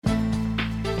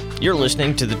You're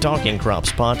listening to the Talking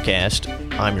Crops Podcast.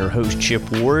 I'm your host,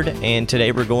 Chip Ward, and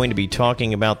today we're going to be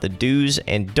talking about the do's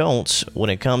and don'ts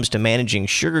when it comes to managing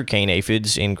sugarcane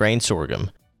aphids in grain sorghum.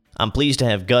 I'm pleased to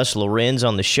have Gus Lorenz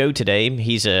on the show today.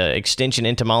 He's an extension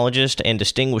entomologist and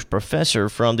distinguished professor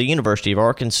from the University of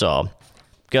Arkansas.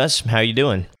 Gus, how you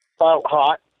doing? Oh,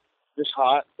 hot. Just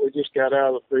hot. We just got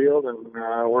out of the field, and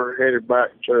we're headed back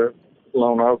to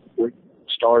Lone Oak. We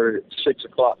started at 6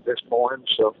 o'clock this morning,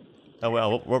 so... Oh,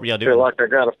 well, what were y'all I doing? feel like I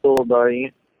got a full day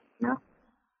in. Yeah.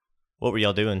 What were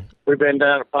y'all doing? We've been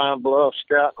down to Pine Bluff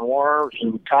scouting worms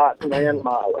and cotton and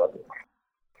milo.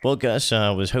 Well, Gus,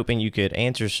 I was hoping you could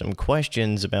answer some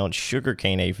questions about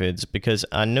sugarcane aphids because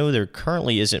I know there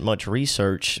currently isn't much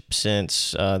research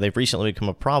since they've recently become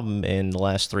a problem in the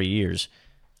last 3 years.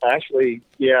 Actually,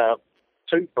 yeah,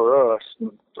 2 for us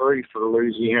and 3 for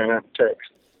Louisiana and Texas.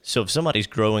 So if somebody's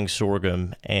growing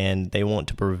sorghum and they want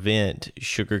to prevent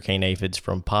sugarcane aphids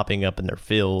from popping up in their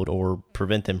field or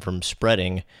prevent them from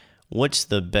spreading, what's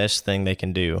the best thing they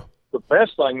can do? The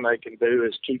best thing they can do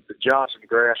is keep the Johnson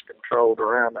grass controlled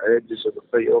around the edges of the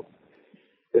field.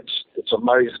 It's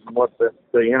amazing what the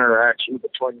interaction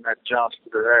between that Johnson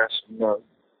grass and the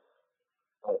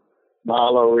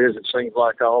milo is. It seems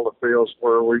like all the fields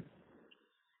where we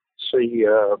see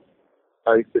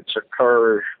aphids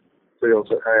occur, fields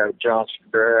that have Johnson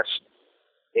grass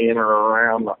in or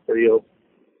around the field,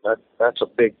 that's a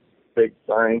big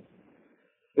thing.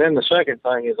 Then the second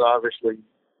thing is obviously,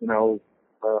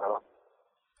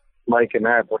 making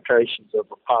applications of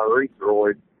a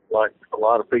pyrethroid, like a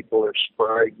lot of people have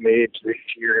sprayed mids this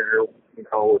year,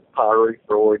 with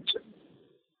pyrethroids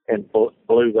and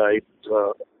blue aphids,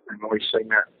 and we've seen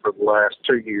that for the last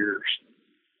 2 years.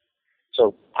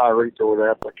 So pyrethroid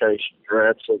applications are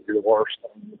absolutely the worst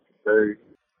thing you can do.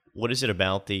 What is it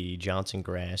about the Johnson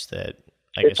grass that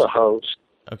It's a host.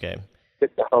 Okay.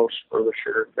 It's a host for the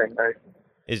sugarcane aphid.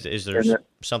 Is there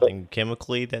something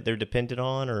chemically that they're dependent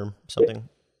on or something?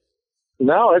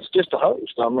 No, it's just a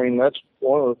host. I mean, that's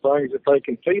one of the things that they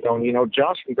can feed on.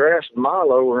 Johnson grass and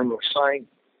milo are in the same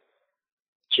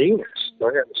genus.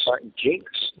 They're in the same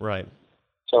genus. Right.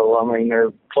 So, I mean,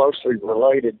 they're closely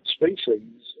related species.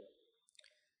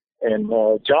 And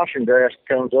Johnson grass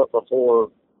comes up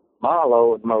before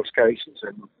milo in most cases,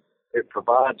 and it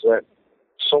provides that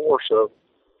source of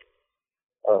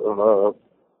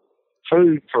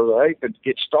food for the aphid to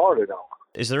get started on.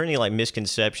 Is there any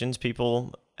misconceptions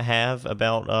people have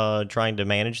about trying to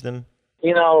manage them?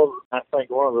 I think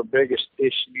one of the biggest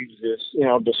issues is,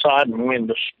 deciding when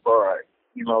to spray.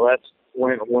 That's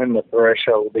when the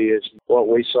threshold is. What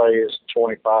we say is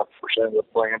 25% of the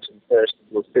plants infested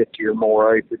with 50 or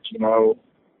more aphids,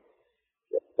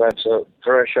 that's a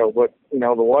threshold. But,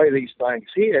 the way these things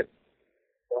hit,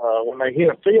 when they hit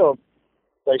a field,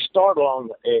 they start along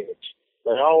the edge.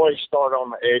 They always start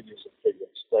on the edges of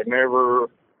fields. They never,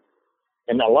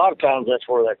 and a lot of times that's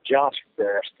where that Johnson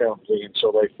grass comes in.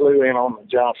 So they flew in on the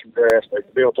Johnson grass, they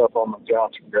built up on the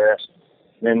Johnson grass,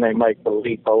 and then they make the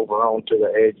leap over onto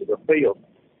the edge of the field.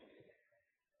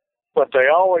 But they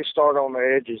always start on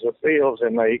the edges of fields,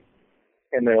 and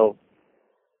there'll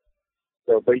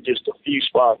be just a few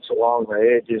spots along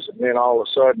the edges, and then all of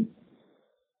a sudden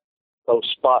those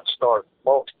spots start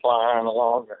multiplying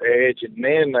along the edge, and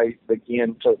then they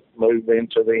begin to move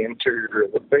into the interior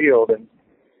of the field.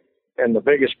 And the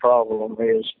biggest problem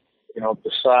is,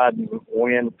 deciding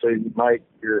when to make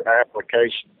your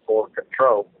application for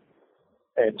control.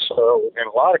 And so in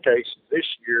a lot of cases this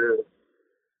year,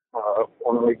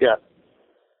 when we got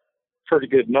pretty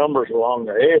good numbers along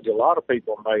the edge, a lot of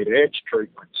people made edge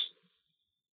treatments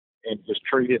and just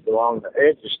treated along the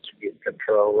edges to get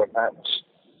control. And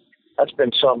that's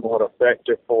been somewhat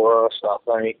effective for us, I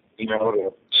think,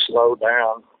 to slow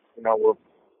down.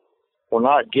 We're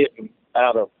not getting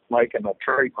out of making a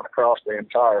treatment across the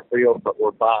entire field, but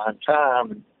we're buying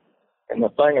time. And the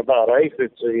thing about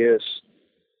aphids is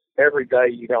every day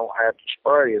you don't have to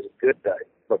spray is a good day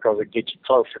because it gets you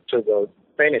closer to the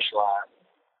finish line.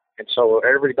 And so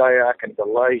every day I can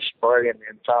delay spraying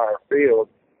the entire field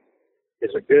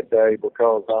is a good day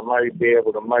because I may be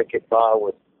able to make it by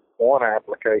with one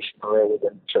application rather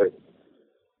than 2.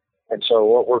 And so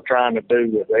what we're trying to do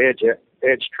with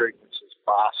edge treatments is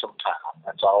buy some time.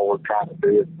 That's all we're trying to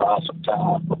do is buy some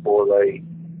time before they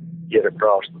get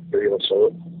across the field.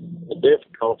 So the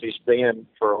difficulty's been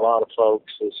for a lot of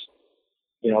folks is,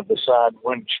 deciding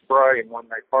when to spray. And when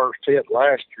they first hit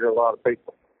last year, a lot of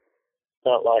people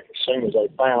felt like as soon as they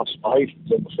found some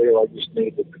aphids in the field, they just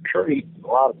needed to treat. A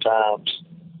lot of times,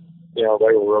 they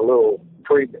were a little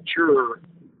premature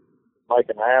make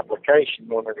an application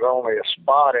when there's only a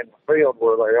spot in the field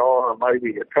where they are, or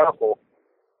maybe a couple,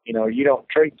 you don't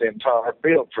treat the entire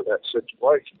field for that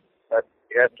situation. But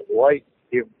you have to wait,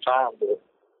 give them time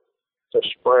to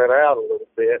spread out a little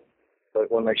bit. But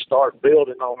when they start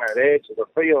building on that edge of the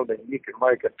field, and you can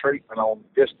make a treatment on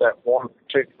just that one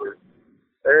particular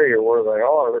area where they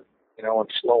are,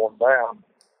 and slow them down,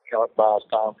 it buys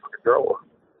time for the grower.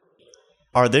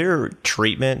 Are there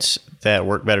treatments that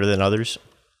work better than others?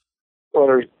 Well,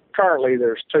 there's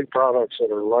two products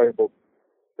that are labeled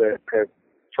that have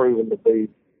proven to be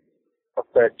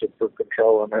effective for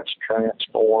control, and that's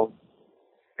Transform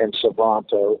and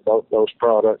Savanto. Both those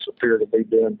products appear to be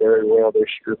doing very well this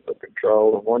year for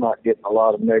control, and we're not getting a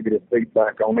lot of negative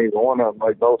feedback on either one of them.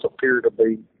 They both appear to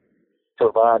be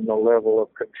providing a level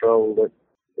of control that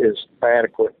is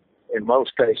adequate. In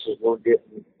most cases, we're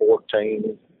getting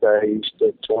 14 days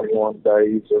to 21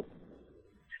 days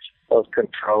of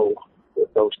control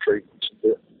with those treatments,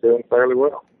 and doing fairly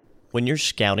well. When you're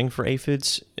scouting for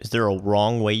aphids, is there a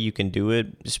wrong way you can do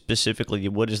it? Specifically,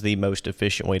 what is the most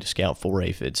efficient way to scout for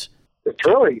aphids? It's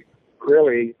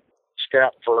really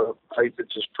scout for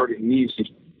aphids is pretty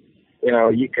easy.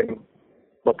 You can,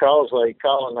 because they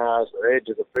colonize the edge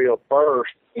of the field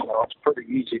first, it's pretty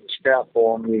easy to scout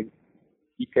for them.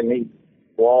 You can either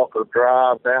walk or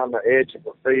drive down the edge of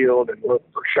the field and look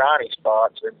for shiny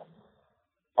spots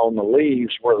on the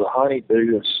leaves where the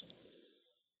honeydew is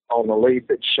on the leaf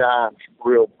that shines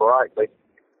real brightly.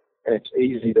 And it's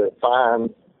easy to find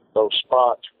those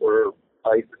spots where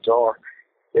aphids are.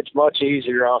 It's much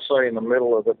easier, I'll say, in the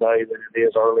middle of the day than it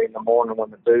is early in the morning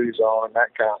when the dew's on and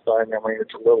that kind of thing. I mean,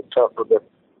 it's a little tougher to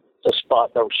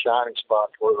spot those shiny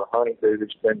spots where the honeydew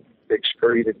has been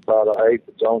excreted by the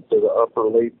aphids onto the upper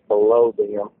leaf below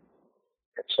them.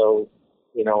 And so,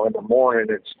 in the morning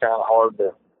it's kind of hard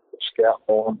to scout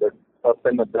for them, but up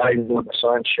in the day when the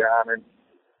sun's shining,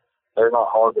 they're not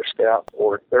hard to scout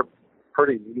for. They're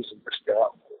pretty easy to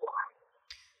scout for.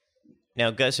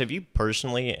 Now, Gus, have you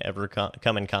personally ever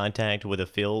come in contact with a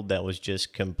field that was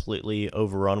just completely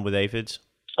overrun with aphids?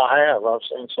 I have. I've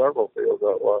seen several fields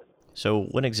that way. So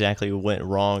what exactly went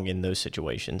wrong in those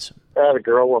situations? I had a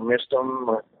grower missed them,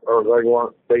 or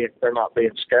they're not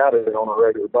being scouted on a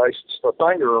regular basis. The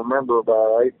thing to remember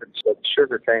about aphids, the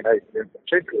sugarcane aphid in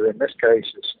particular, in this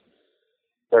case, is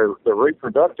the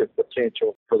reproductive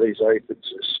potential for these aphids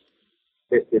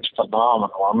it's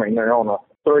phenomenal. I mean, they're on a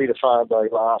 3 to 5 day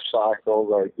life cycle.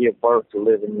 They give birth to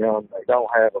living young. They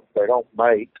don't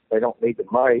mate. They don't need to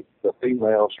mate. The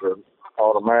females are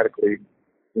automatically,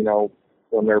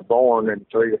 when they're born in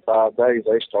 3 to 5 days,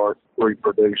 they start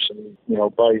reproducing,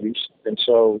 babies. And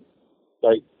so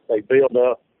they build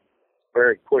up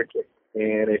very quickly.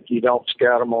 And if you don't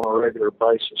scout them on a regular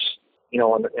basis, in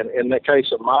the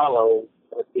case of Milo,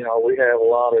 we have a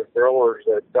lot of growers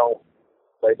that don't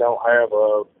have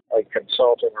a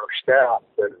consultant or scout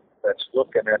that's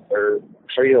looking at their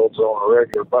fields on a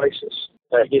regular basis.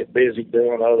 They get busy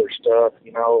doing other stuff,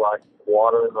 like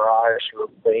watering rice or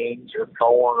beans or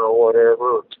corn or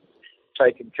whatever, or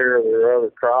taking care of their other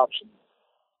crops, and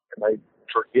they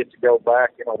forget to go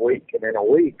back in a week. And in a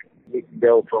week, you can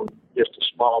go from just a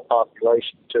small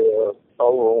population to an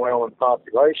overwhelming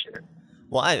population.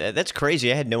 Well, that's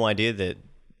crazy. I had no idea that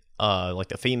like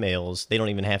the females, they don't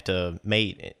even have to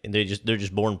mate, and they're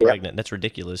just born pregnant. That's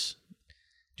ridiculous.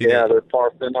 They're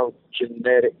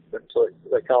parthenogenetic.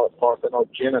 They call it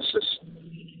parthenogenesis,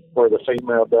 where the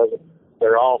female doesn't.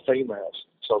 They're all females,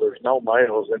 so there's no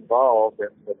males involved, and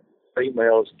the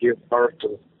females give birth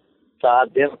to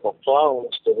identical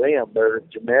clones to them. They're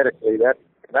genetically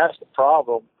that's the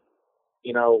problem,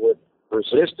 with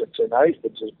resistance in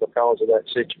aphids, is because of that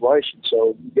situation.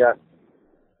 So you got,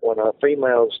 when a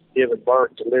female's giving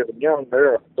birth to living young,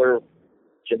 they're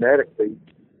genetically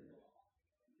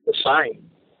the same.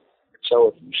 So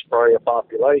if you spray a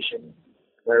population,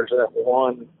 there's that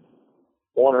one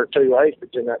or two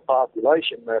aphids in that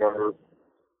population that are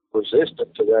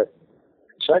resistant to that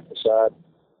insecticide,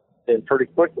 then pretty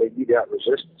quickly you got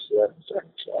resistance to that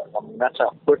insecticide. I mean, that's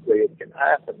how quickly it can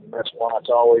happen. And that's why it's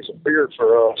always appeared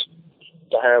for us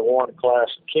to have one class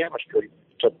of chemistry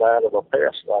to battle a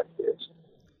pest like this.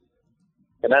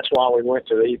 And that's why we went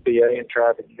to the EPA and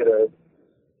tried to get a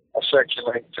Section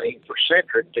 18 for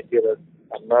Centric to get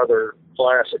another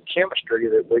class of chemistry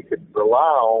that we could rely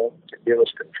on to give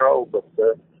us control. But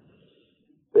the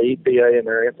EPA, in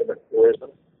their infinite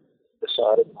wisdom,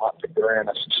 decided not to grant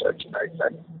us a Section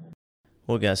 18.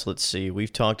 Well, guys, let's see.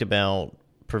 We've talked about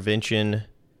prevention,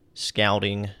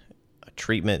 scouting,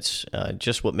 treatments,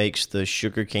 just what makes the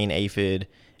sugarcane aphid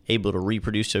able to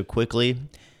reproduce so quickly.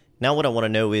 Now what I want to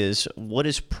know is, what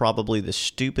is probably the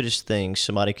stupidest thing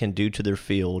somebody can do to their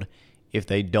field if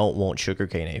they don't want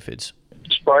sugarcane aphids?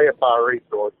 Spray a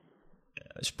pyrethroid.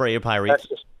 Spray a pyrethroid. That's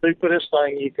the stupidest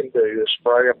thing you can do, is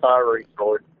spray a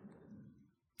pyrethroid.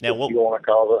 Now, if you want to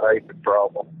cause an aphid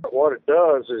problem. What it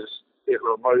does is it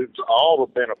removes all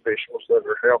the beneficials that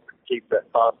are helping keep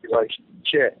that population in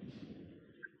check.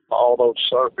 All those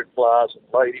serpent flies and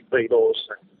lady beetles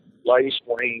and lace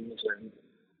wings and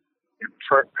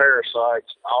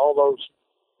parasites, all those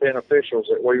beneficials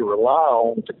that we rely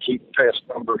on to keep pest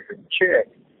numbers in check.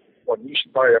 When you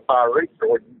spray a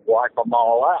pyrethroid, you wipe them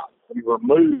all out. You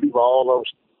remove all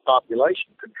those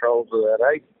population controls of that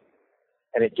aphid,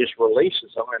 and it just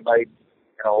releases them, and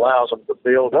allows them to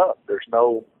build up. There's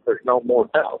no more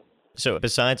doubt. So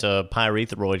besides a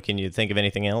pyrethroid, can you think of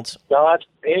anything else? No,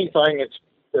 anything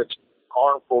that's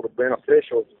harmful to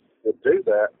beneficials would do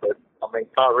that, but I mean,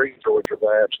 pyrethroids are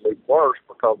the absolute worst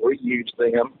because we use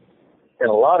them in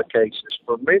a lot of cases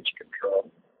for midge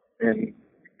control, and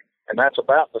that's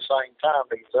about the same time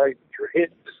these aphids are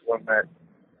hitting is when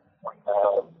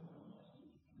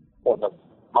the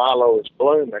milo is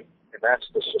blooming, and that's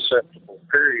the susceptible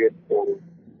period for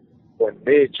when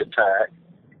midge attack.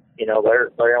 They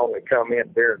only come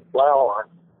in during flowering,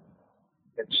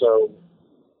 and so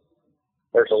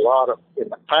there's a lot of, in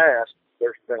the past,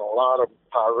 there's been a lot of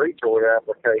pyrethroid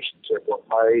applications that were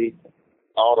made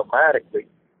automatically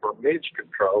for midge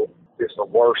control. It's the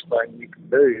worst thing you can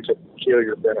do to kill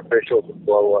your beneficials and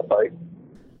blow up aphids.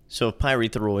 So if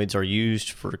pyrethroids are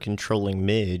used for controlling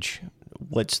midge,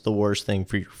 what's the worst thing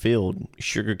for your field?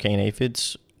 Sugarcane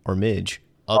aphids or midge?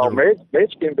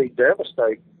 Midge can be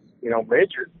devastating.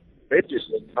 Midge is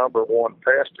the number one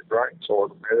pest of grain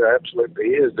sorghum. It absolutely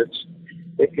is.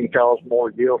 It can cause more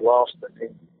yield loss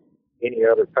than any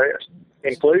other pest,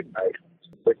 including aphids.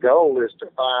 The goal is to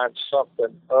find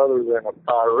something other than a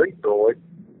pyrethroid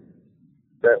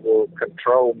that will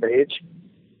control midge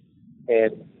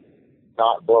and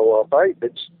not blow up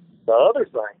aphids. The other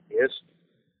thing is,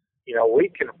 we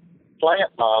can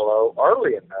plant milo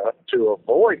early enough to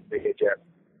avoid midge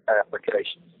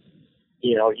application.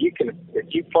 If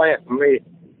you plant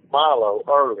milo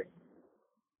early,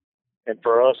 and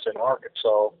for us in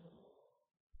Arkansas,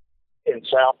 in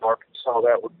South Arkansas,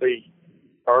 that would be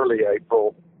early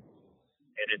April,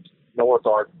 and in North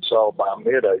Arkansas by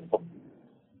mid-April.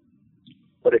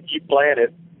 But if you plant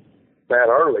it that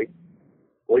early,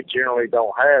 we generally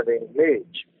don't have any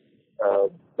midge.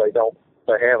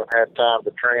 They haven't had time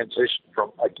to transition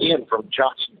from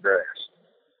Johnson grass.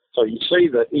 So you see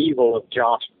the evil of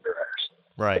Johnson grass.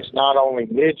 Right. It's not only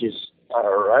midges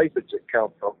or aphids that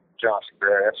come from Johnson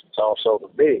grass, it's also the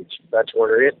midge. That's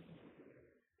where it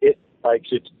makes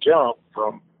its jump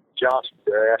from Johnson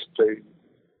grass to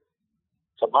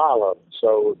milo.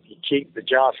 So if you keep the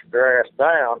Johnson grass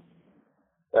down,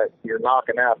 that you're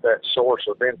knocking out that source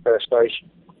of infestation,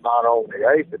 not only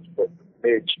aphids but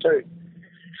midge too.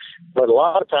 But a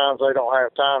lot of times they don't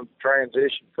have time to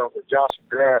transition from the Johnson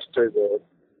grass to the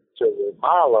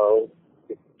milo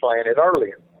if you plant it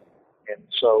early. And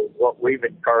so what we've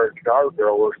encouraged our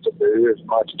growers to do as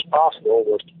much as possible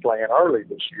was to plant early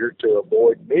this year to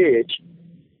avoid midge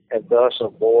and thus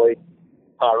avoid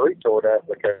pyrethroid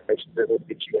applications that would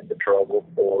get you into trouble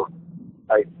for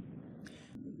aphids.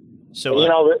 So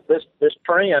this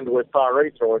trend with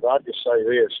pyrethroids, I'll just say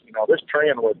this, this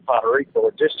trend with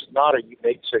pyrethroids, this is not a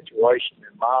unique situation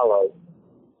in milo.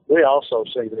 We also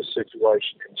see this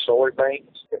situation in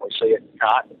soybeans, and we see it in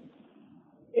cotton.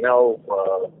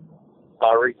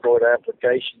 Pyrethroid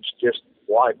applications just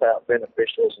wipe out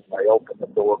beneficials, and they open the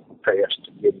door for pests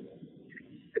to get in.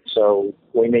 And so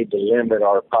we need to limit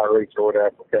our pyrethroid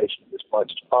applications as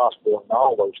much as possible in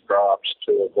all those crops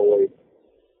to avoid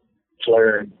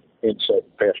flaring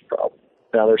insect pest problems.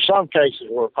 Now, there's some cases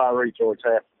where pyrethroids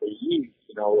have to be used,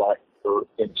 like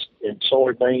in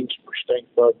soybeans for stink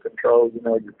bug control,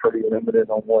 you're pretty limited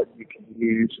on what you can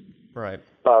use. Right.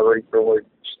 Pyrethroids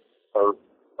are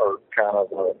kind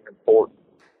of important,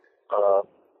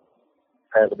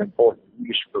 have an important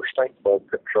use for stink bug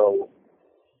control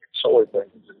in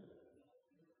soybeans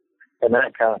and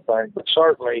that kind of thing. But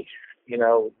certainly,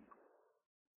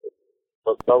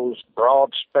 those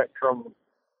broad spectrum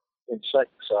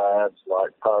insecticides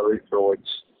like pyrethroids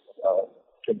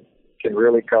can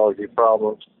really cause you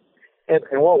problems. And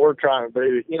what we're trying to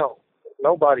do,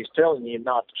 nobody's telling you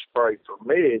not to spray for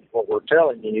midge. What we're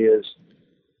telling you is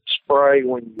spray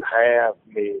when you have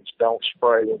midge. Don't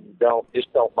spray when you don't.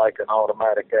 Just don't make an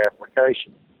automatic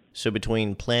application. So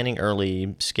between planting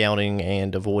early, scouting,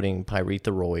 and avoiding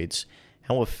pyrethroids,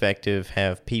 how effective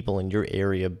have people in your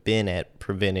area been at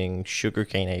preventing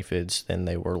sugarcane aphids than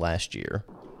they were last year?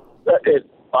 By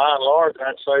and large,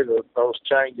 I'd say that those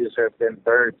changes have been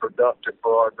very productive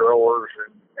for our growers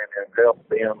and have helped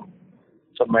them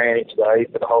to manage the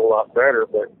aphid a whole lot better.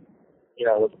 But,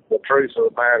 the truth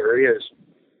of the matter is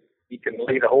you can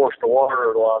lead a horse to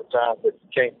water a lot of times, but you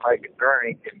can't make it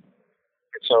drink. And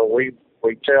so we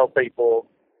tell people,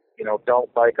 don't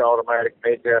make automatic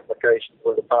midge applications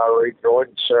with a pyrethroid,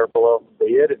 and several of them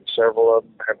did, and several of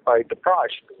them have paid the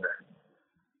price for that.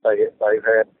 They've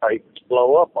had aphids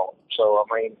blow up on them. So,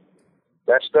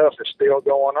 that stuff is still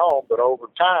going on, but over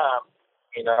time,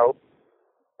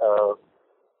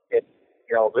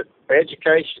 the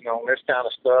education on this kind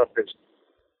of stuff is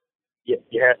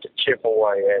you have to chip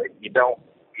away at it. You don't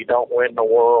win the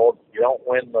world. You don't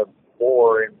win the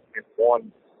war in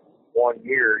one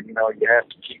year. You have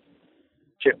to keep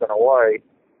chipping away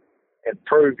and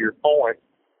prove your point.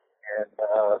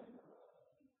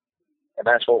 And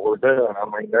that's what we're doing.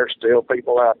 There's still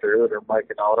people out there that are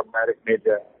making automatic midge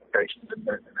applications, and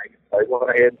they went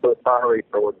ahead and put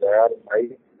pyrethroids out,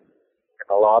 and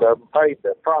a lot of them paid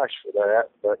the price for that.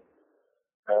 But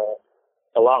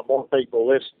a lot more people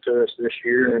listened to us this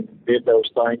year and did those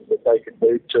things that they could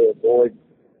do to avoid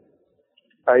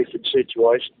aphid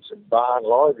situations. And by and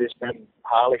large, it's been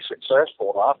highly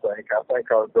successful, I think. I think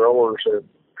our growers have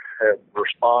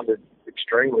responded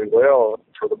extremely well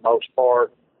for the most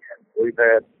part. And we've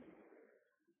had,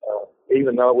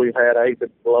 even though we've had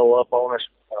aphids blow up on us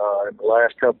in the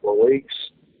last couple of weeks,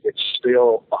 it's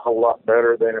still a whole lot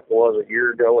better than it was a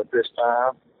year ago at this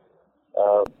time.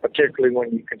 Particularly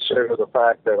when you consider the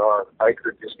fact that our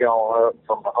acreage has gone up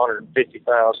from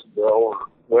 150,000 to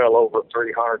well over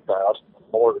 300,000,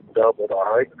 more than doubled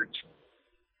our acreage.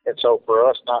 And so for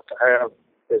us not to have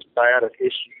as bad of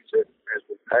issues as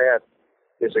we've had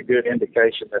is a good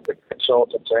indication that the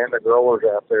consultants and the growers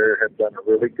out there have done a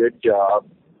really good job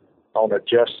on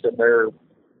adjusting their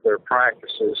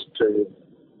practices to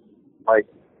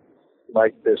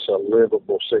make this a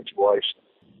livable situation.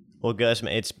 Well, Gus,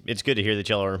 it's good to hear that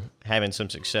y'all are having some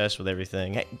success with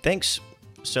everything. Hey, thanks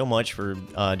so much for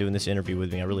doing this interview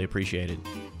with me. I really appreciate it.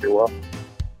 You're welcome.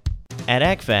 At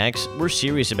AgFacts, we're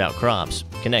serious about crops.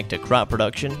 Connect to crop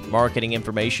production, marketing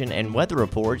information, and weather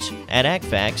reports at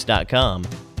agfax.com.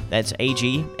 That's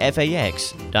agfax.com.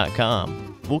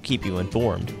 We'll keep you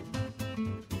informed.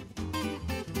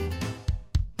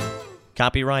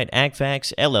 Copyright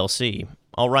AgFacts, LLC.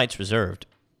 All rights reserved.